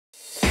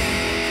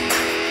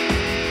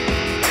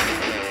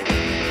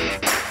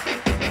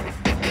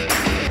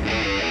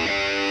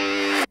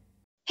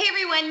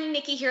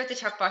Nikki here at the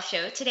Truck Boss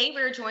Show. Today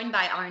we're joined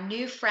by our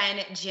new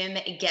friend, Jim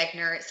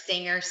Gegner,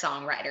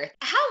 singer-songwriter.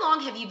 How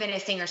long have you been a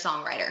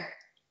singer-songwriter?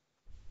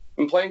 I've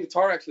been playing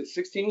guitar actually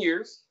 16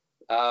 years.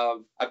 I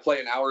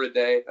play an hour a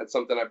day. That's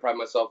something I pride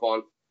myself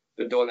on.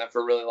 Been doing that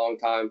for a really long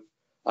time.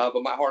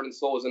 But my heart and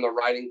soul is in the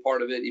writing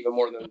part of it, even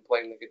more than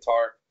playing the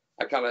guitar.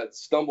 I kind of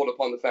stumbled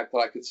upon the fact that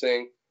I could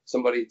sing.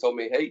 Somebody told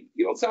me, hey,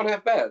 you don't sound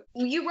half bad.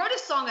 You wrote a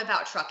song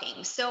about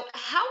trucking. So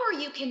how are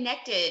you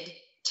connected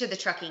to the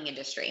trucking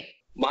industry?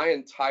 My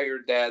entire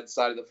dad's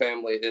side of the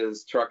family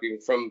is trucking.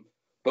 From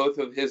both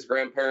of his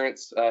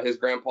grandparents, his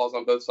grandpas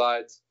on both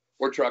sides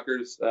were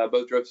truckers.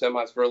 Both drove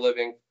semis for a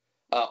living.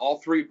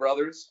 All three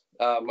brothers,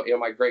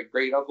 my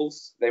great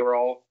uncles, they were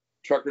all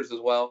truckers as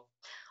well.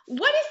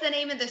 What is the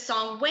name of the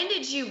song? When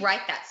did you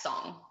write that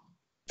song?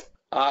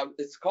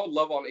 It's called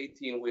Love on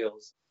 18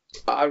 Wheels.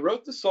 I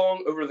wrote the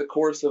song over the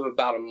course of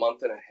about a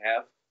month and a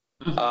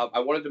half. I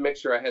wanted to make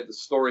sure I had the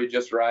story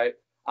just right.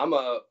 I'm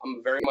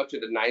very much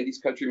into 90s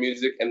country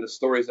music, and the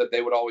stories that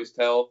they would always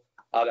tell,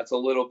 that's a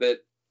little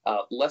bit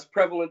less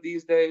prevalent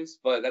these days,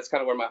 but that's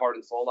kind of where my heart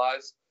and soul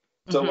lies.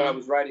 So when I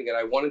was writing it,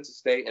 I wanted to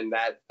stay in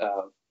that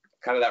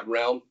kind of that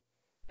realm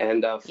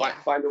and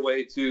find a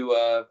way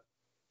to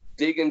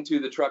dig into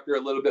the trucker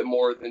a little bit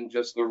more than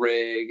just the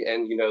rig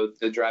and,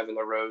 the driving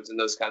the roads and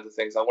those kinds of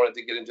things. I wanted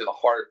to get into the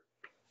heart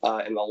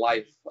and the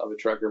life of a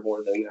trucker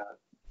more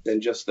than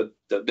just the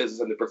business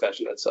and the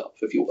profession itself,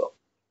 if you will.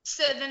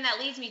 So then that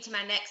leads me to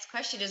my next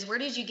question is, where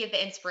did you get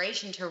the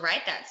inspiration to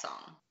write that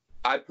song?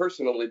 I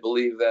personally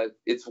believe that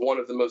it's one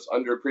of the most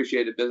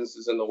underappreciated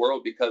businesses in the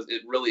world because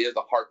it really is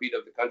the heartbeat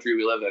of the country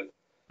we live in.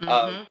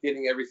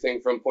 Getting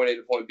everything from point A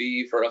to point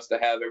B for us to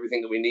have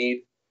everything that we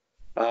need.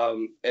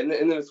 And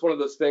then it's one of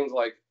those things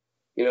like,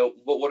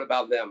 but what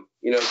about them?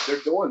 They're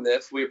doing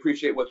this. We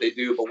appreciate what they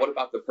do, but what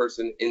about the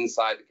person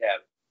inside the cab?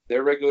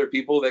 They're regular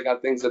people. They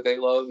got things that they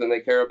love and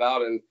they care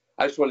about. And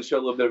I just want to show a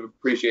little bit of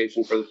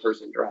appreciation for the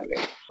person driving.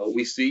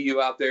 We see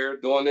you out there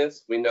doing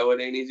this. We know it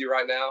ain't easy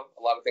right now.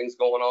 A lot of things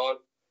going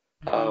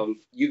on.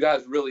 You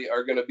guys really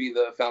are going to be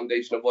the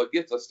foundation of what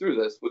gets us through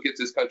this, what gets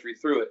this country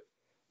through it,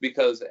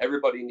 because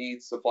everybody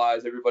needs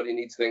supplies. Everybody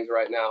needs things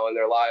right now in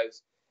their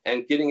lives,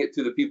 and getting it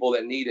to the people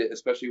that need it,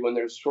 especially when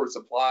there's short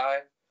supply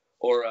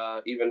or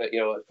even, a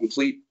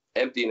complete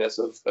emptiness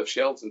of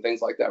shelves and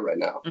things like that right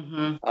now.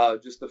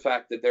 Just the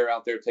fact that they're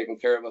out there taking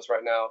care of us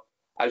right now.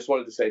 I just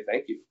wanted to say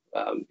thank you.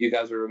 You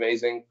guys are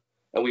amazing,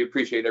 and we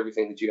appreciate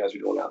everything that you guys are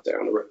doing out there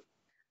on the road.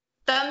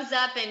 Thumbs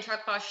up in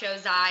Truck Boss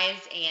Show's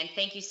eyes, and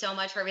thank you so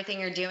much for everything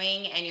you're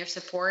doing and your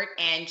support,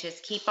 and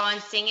just keep on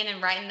singing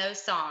and writing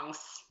those songs.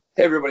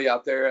 Hey, everybody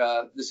out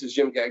there. This is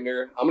Jim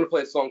Gegner. I'm going to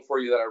play a song for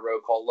you that I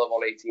wrote called Love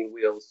on 18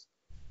 Wheels.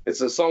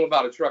 It's a song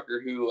about a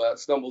trucker who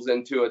stumbles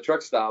into a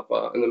truck stop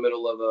in the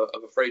middle of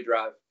a freight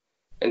drive,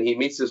 and he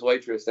meets this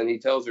waitress, and he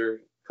tells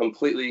her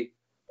completely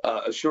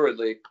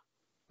assuredly,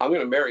 I'm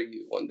going to marry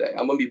you one day.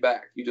 I'm going to be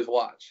back. You just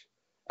watch.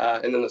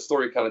 And then the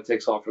story kind of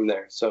takes off from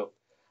there. So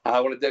I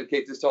want to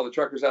dedicate this to all the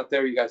truckers out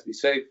there. You guys be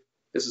safe.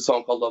 This is a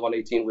song called Love on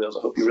 18 Wheels. I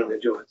hope you really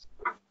enjoy it.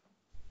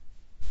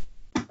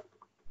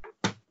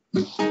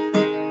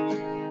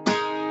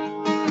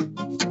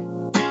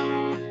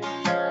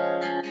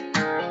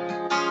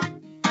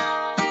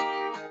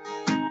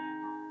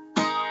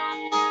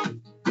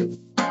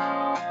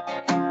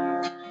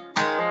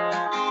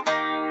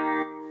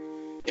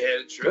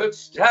 Truck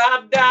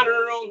stop down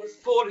her on the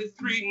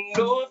 43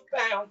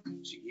 northbound.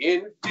 She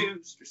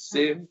introduced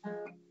herself.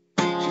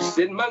 She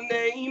said, my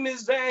name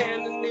is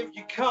Ann, and if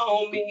you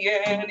call me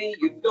Annie,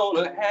 you're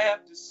gonna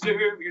have to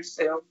serve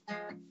yourself.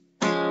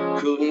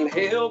 Couldn't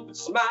help but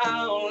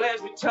smile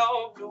as we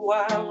talked a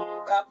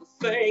while about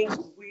the things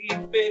that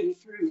we've been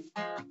through.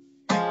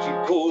 She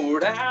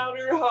poured out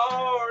her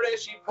heart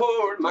as she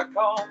poured my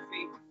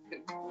coffee,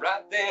 and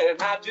right then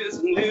I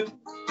just knew.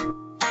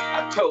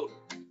 I told her,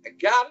 I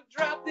gotta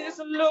drop this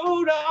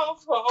load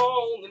off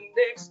on the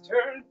next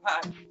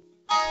turnpike.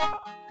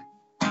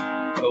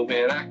 But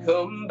when I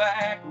come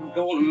back, I'm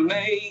gonna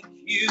make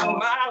you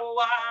my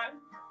wife.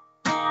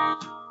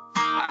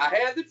 I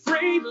had the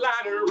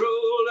Freightliner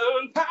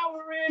rolling,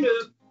 powering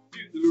up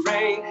through the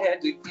rain.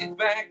 Had to get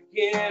back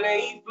in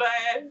a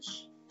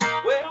flash.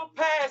 Well,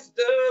 past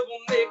double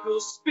nickel,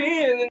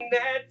 spinning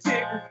that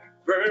ticker,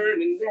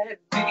 burning that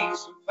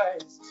diesel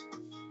fast.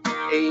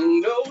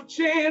 Ain't no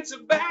chance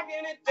of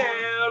backing it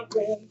down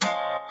when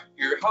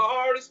your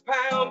heart is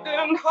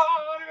pounding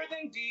harder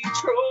than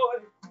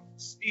Detroit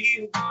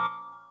steel.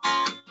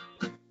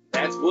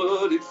 That's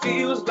what it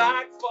feels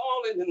like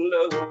falling in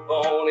love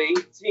on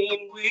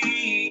 18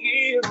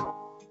 wheels.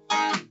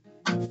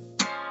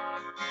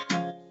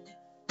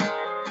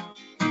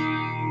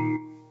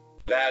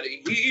 About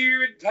a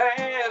year had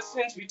passed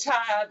since we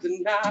tied the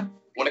knot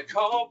when a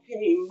call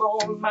came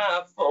on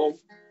my phone.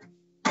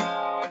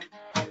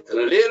 The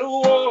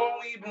little one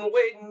we've been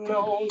waiting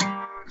on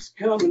is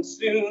coming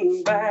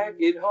soon back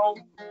at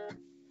home.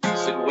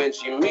 Said when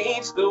she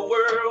meets the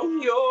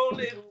world, your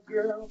little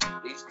girl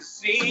needs to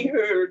see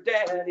her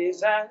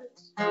daddy's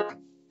eyes.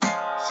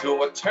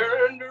 So I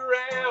turned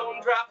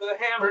around, dropped the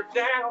hammer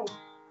down,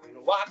 and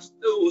and watched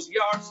those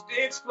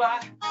yardsticks fly.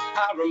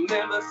 I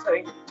remember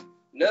thinking,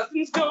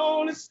 nothing's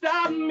gonna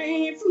stop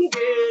me from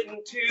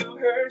getting to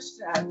her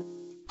side.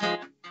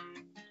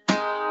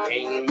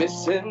 Ain't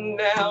missing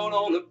out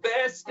on the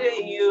best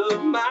day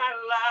of my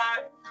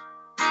life.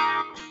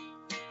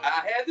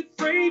 I had the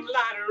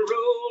Freightliner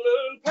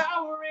rolling,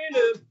 powering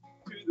up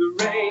through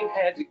the rain.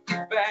 Had to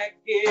get back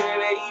in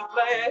a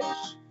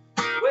flash.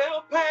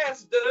 Well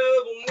past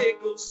double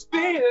nickel,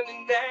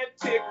 spinning that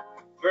ticker,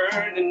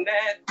 burning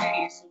that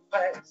diesel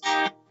fast.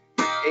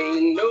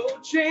 Ain't no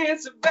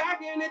chance of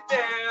backing it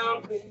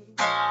down when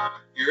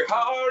your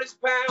heart is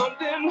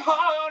pounding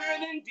harder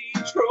than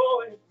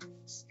Detroit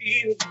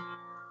steel.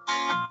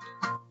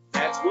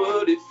 That's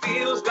what it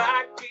feels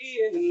like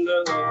being in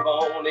love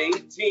on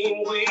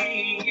 18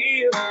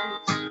 wheels.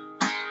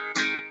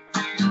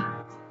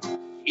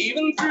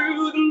 Even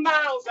through the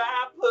miles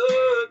I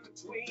put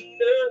between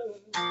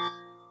us,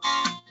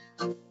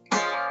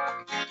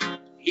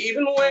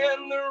 even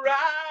when the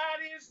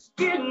ride is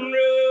getting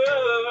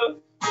rough,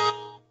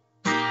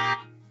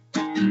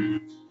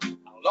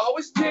 I'll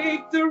always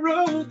take the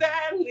road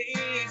that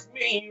leads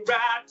me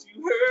right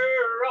to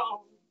her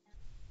arms.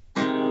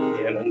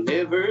 And I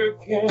never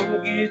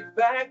can get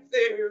back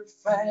there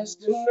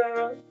fast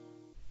enough.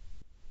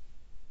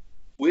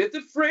 With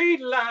the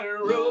Freightliner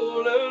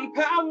rolling,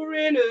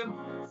 powering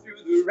up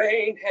through the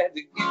rain, had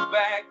to get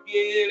back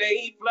in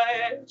a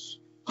flash.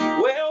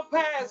 Well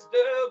past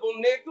double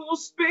nickel,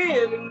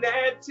 spinning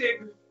that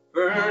ticker,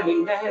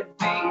 burning that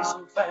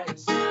diesel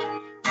fast.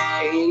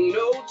 Ain't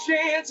no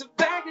chance of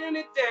backing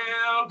it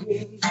down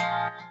when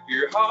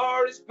your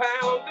heart is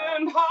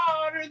pounding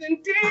harder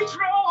than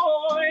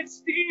Detroit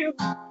steel.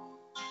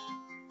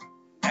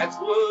 That's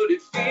what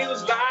it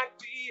feels like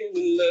being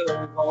in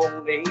love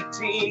on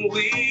 18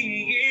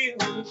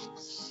 wheels.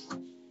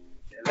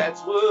 And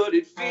that's what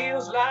it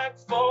feels like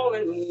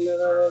falling in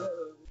love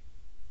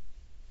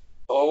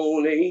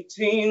on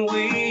 18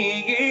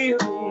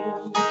 wheels.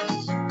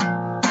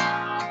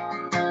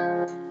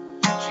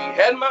 She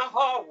had my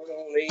heart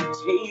on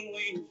 18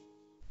 wheels.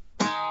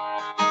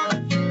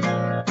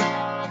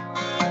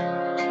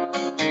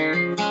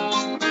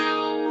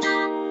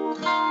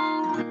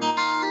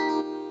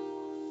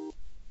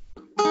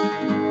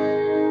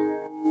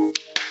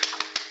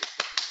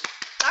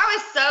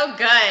 So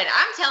good.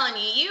 I'm telling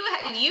you,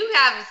 you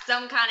have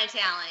some kind of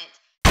talent.